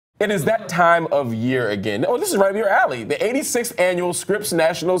It is that time of year again. Oh, this is right up your alley. The 86th annual Scripps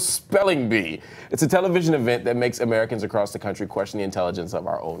National Spelling Bee. It's a television event that makes Americans across the country question the intelligence of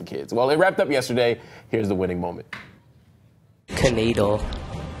our own kids. Well, it wrapped up yesterday. Here's the winning moment. Canadal.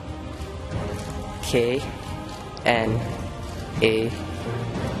 K-N-A-I-D-E-L.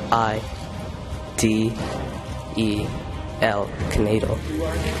 Canadal.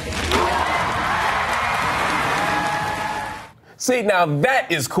 See, now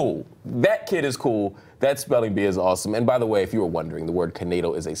that is cool. That kid is cool. That spelling bee is awesome. And by the way, if you were wondering, the word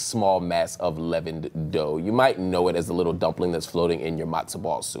canado is a small mass of leavened dough. You might know it as the little dumpling that's floating in your matzo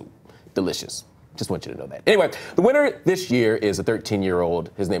ball soup. Delicious. Just want you to know that. Anyway, the winner this year is a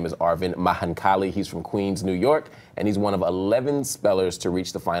 13-year-old. His name is Arvin Mahankali. He's from Queens, New York, and he's one of 11 spellers to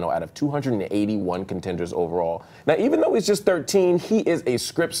reach the final out of 281 contenders overall. Now, even though he's just 13, he is a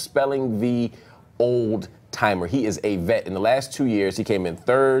Scripps Spelling Bee old timer. He is a vet. In the last 2 years, he came in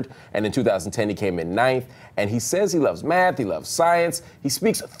 3rd, and in 2010, he came in 9th. And he says he loves math, he loves science, he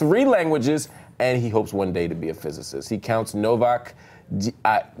speaks 3 languages, and he hopes one day to be a physicist. He counts Novak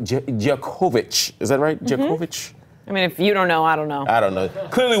Djokovic. Is that right? Djokovic? I mean, if you don't know, I don't know. I don't know.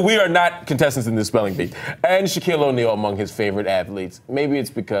 Clearly, we are not contestants in this spelling bee. And Shaquille O'Neal among his favorite athletes. Maybe it's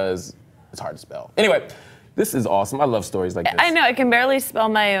because it's hard to spell. Anyway, this is awesome. I love stories like this. I know. I can barely spell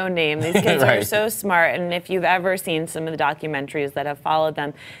my own name. These kids Right. are so smart. And if you've ever seen some of the documentaries that have followed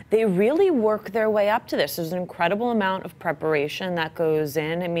them, they really work their way up to this. There's an incredible amount of preparation that goes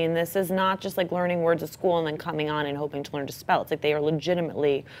in. I mean, this is not just like learning words at school and then coming on and hoping to learn to spell. It's like they are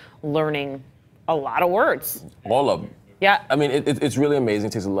legitimately learning a lot of words. All of them. Yeah. I mean, it's really amazing.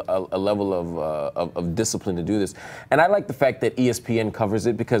 It takes a level of discipline to do this. And I like the fact that ESPN covers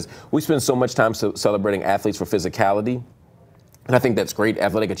it because we spend so much time celebrating athletes for physicality. And I think that's great.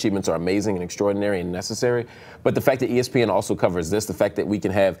 Athletic achievements are amazing and extraordinary and necessary. But the fact that ESPN also covers this, the fact that we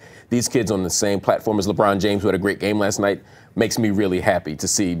can have these kids on the same platform as LeBron James, who had a great game last night, makes me really happy to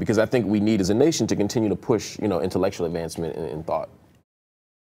see, because I think we need as a nation to continue to push, intellectual advancement in thought.